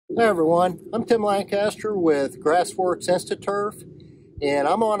Hi everyone, I'm Tim Lancaster with Grassworks InstaTurf, and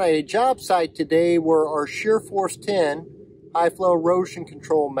I'm on a job site today where our ShearForce 10 high flow erosion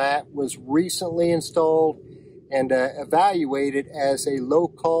control mat was recently installed and evaluated as a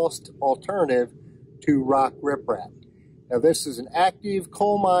low-cost alternative to rock riprap. Now this is an active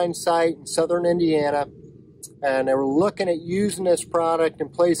coal mine site in southern Indiana, and they were looking at using this product in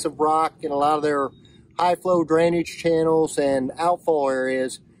place of rock in a lot of their high flow drainage channels and outfall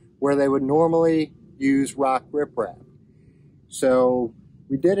areas where they would normally use rock riprap. So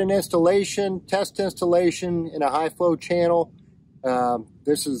we did an test installation in a high flow channel.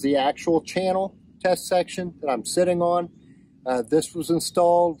 This is the actual channel test section that I'm sitting on. This was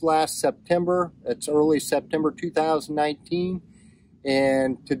installed last September. It's early September 2019.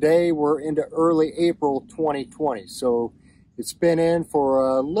 And today we're into early April 2020. So it's been in for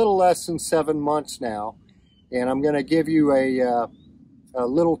a little less than 7 months now. And I'm going to give you a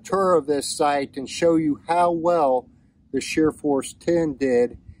little tour of this site and show you how well the ShearForce 10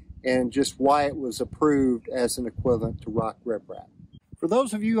 did and just why it was approved as an equivalent to rock riprap. For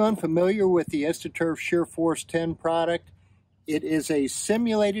those of you unfamiliar with the InstaTurf ShearForce 10 product, it is a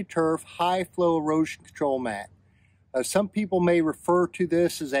simulated turf high flow erosion control mat. Some people may refer to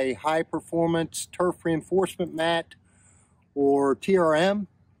this as a high performance turf reinforcement mat or TRM,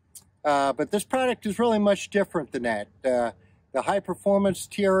 but this product is really much different than that. The high performance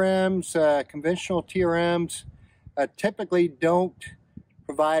TRMs, conventional TRMs, typically don't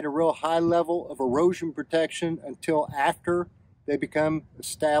provide a real high level of erosion protection until after they become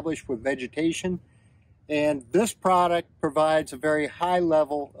established with vegetation. And this product provides a very high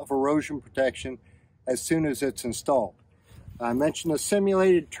level of erosion protection as soon as it's installed. I mentioned the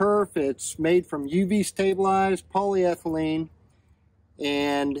simulated turf. It's made from UV stabilized polyethylene,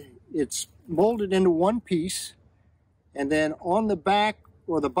 and it's molded into one piece. And then on the back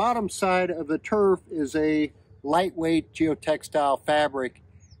or the bottom side of the turf is a lightweight geotextile fabric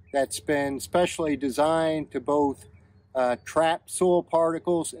that's been specially designed to both trap soil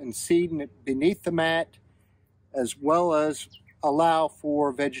particles and seed beneath the mat, as well as allow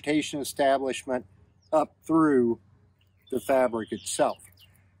for vegetation establishment up through the fabric itself.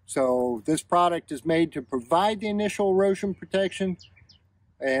 So this product is made to provide the initial erosion protection,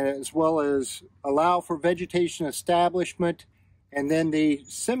 and as well as allow for vegetation establishment, and then the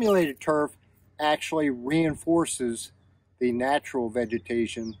simulated turf actually reinforces the natural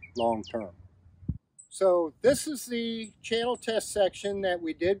vegetation long term. So this is the channel test section that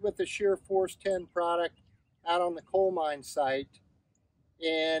we did with the ShearForce 10 product out on the coal mine site.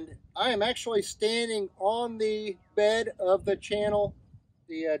 And I am actually standing on the bed of the channel,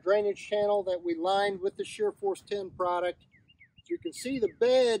 the drainage channel that we lined with the ShearForce 10 product. You can see the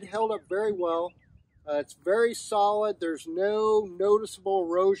bed held up very well. It's very solid. There's no noticeable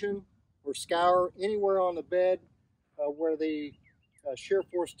erosion or scour anywhere on the bed where the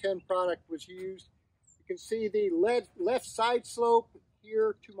ShearForce 10 product was used. You can see the left side slope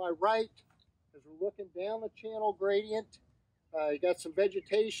here to my right as we're looking down the channel gradient. You got some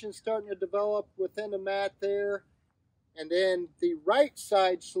vegetation starting to develop within the mat there. And then the right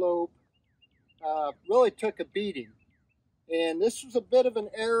side slope really took a beating. And this was a bit of an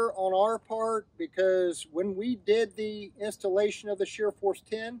error on our part, because when we did the installation of the ShearForce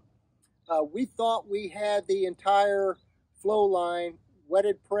 10, we thought we had the entire flow line,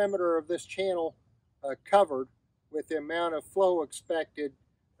 wetted perimeter of this channel covered with the amount of flow expected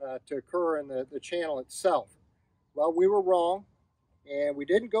to occur in the channel itself. Well, we were wrong, and we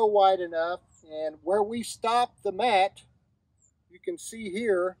didn't go wide enough. And where we stopped the mat, you can see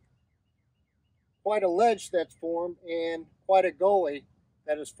here quite a ledge that's formed and quite a gully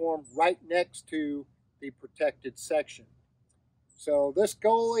that is formed right next to the protected section. So this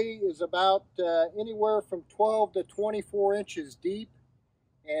gully is about anywhere from 12 to 24 inches deep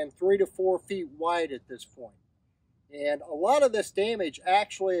and 3 to 4 feet wide at this point. And a lot of this damage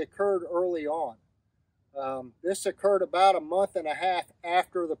actually occurred early on. This occurred about a month and a half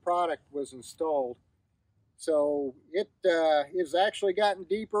after the product was installed. So it has actually gotten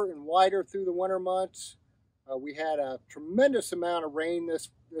deeper and wider through the winter months. We had a tremendous amount of rain this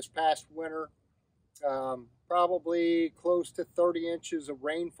past winter, probably close to 30 inches of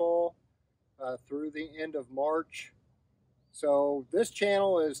rainfall through the end of March. So this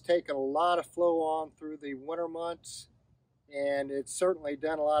channel has taken a lot of flow on through the winter months, and it's certainly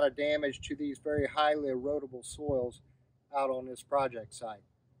done a lot of damage to these very highly erodible soils out on this project site.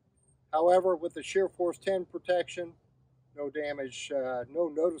 However, with the ShearForce 10 protection, no damage, no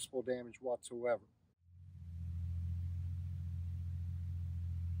noticeable damage whatsoever.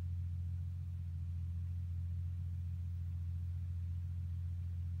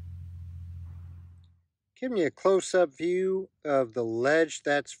 Giving you a close-up view of the ledge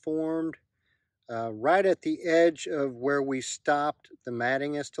that's formed right at the edge of where we stopped the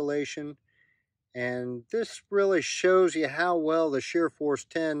matting installation. And this really shows you how well the ShearForce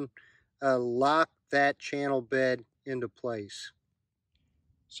 10 locked that channel bed into place.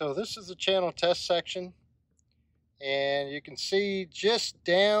 So this is the channel test section, and you can see just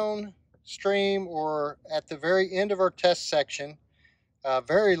downstream or at the very end of our test section, a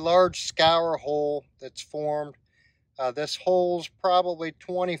very large scour hole that's formed. This hole's probably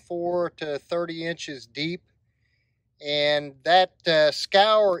 24 to 30 inches deep, and that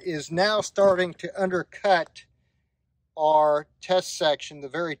scour is now starting to undercut our test section, the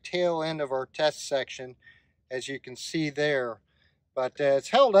very tail end of our test section, as you can see there. But it's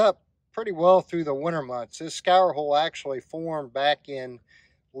held up pretty well through the winter months. This scour hole actually formed back in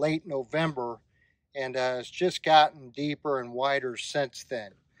late November, and it's just gotten deeper and wider since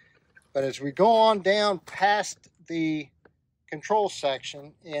then. But as we go on down past the control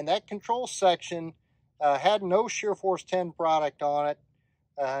section, and that control section had no ShearForce 10 product on it,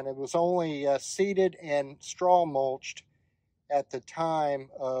 and it was only seeded and straw mulched at the time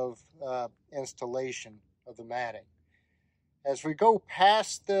of installation of the matting. As we go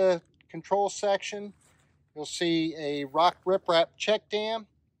past the control section, you'll see a rock riprap check dam.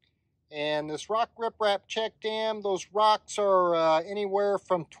 And this rock riprap check dam, those rocks are anywhere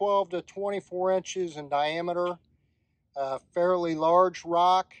from 12 to 24 inches in diameter, fairly large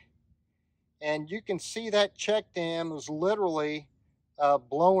rock. And you can see that check dam is literally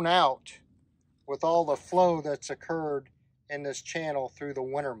blown out with all the flow that's occurred in this channel through the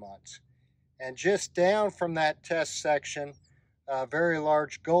winter months. And just down from that test section, a very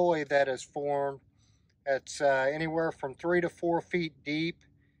large gully that is formed. It's anywhere from 3 to 4 feet deep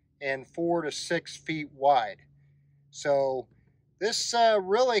and 4 to 6 feet wide. So this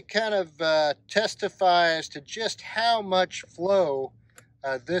really kind of testifies to just how much flow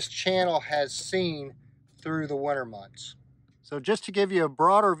this channel has seen through the winter months. So just to give you a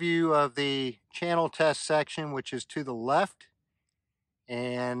broader view of the channel test section, which is to the left,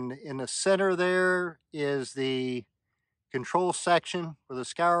 and in the center there is the control section where the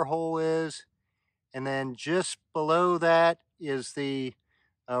scour hole is, and then just below that is the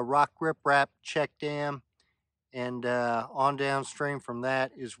rock riprap check dam, and on downstream from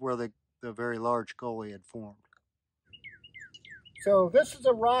that is where the very large gully had formed. So this is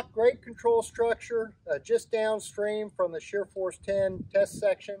a rock grade control structure just downstream from the ShearForce 10 test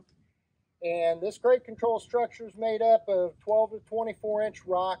section. And this grade control structure is made up of 12 to 24 inch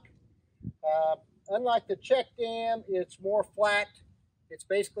rock. Unlike the check dam, it's more flat. It's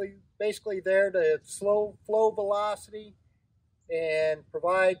basically there to slow flow velocity and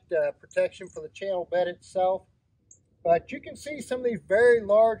provide protection for the channel bed itself. But you can see some of these very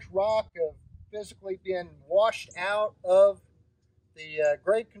large rock have physically been washed out of the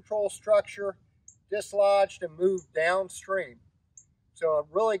grade control structure, dislodged and moved downstream. So it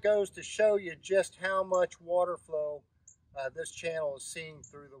really goes to show you just how much water flow this channel is seeing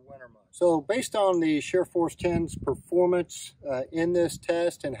through the winter months. So based on the ShearForce 10's performance in this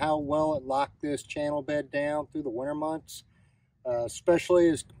test and how well it locked this channel bed down through the winter months, especially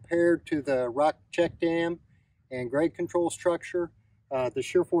as compared to the rock check dam and grade control structure, the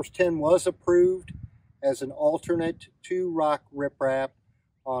ShearForce 10 was approved as an alternate to rock riprap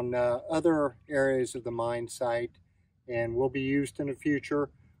on other areas of the mine site, and will be used in the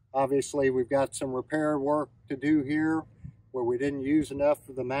future. Obviously, we've got some repair work to do here where we didn't use enough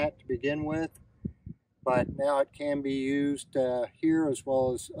of the mat to begin with, but now it can be used here as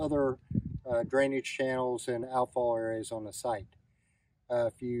well as other drainage channels and outfall areas on the site.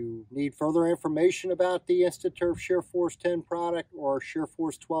 If you need further information about the InstaTurf ShearForce 10 product or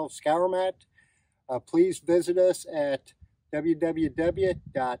ShearForce 12 scour mat, please visit us at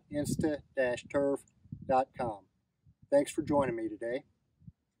www.insta-turf.com. Thanks for joining me today.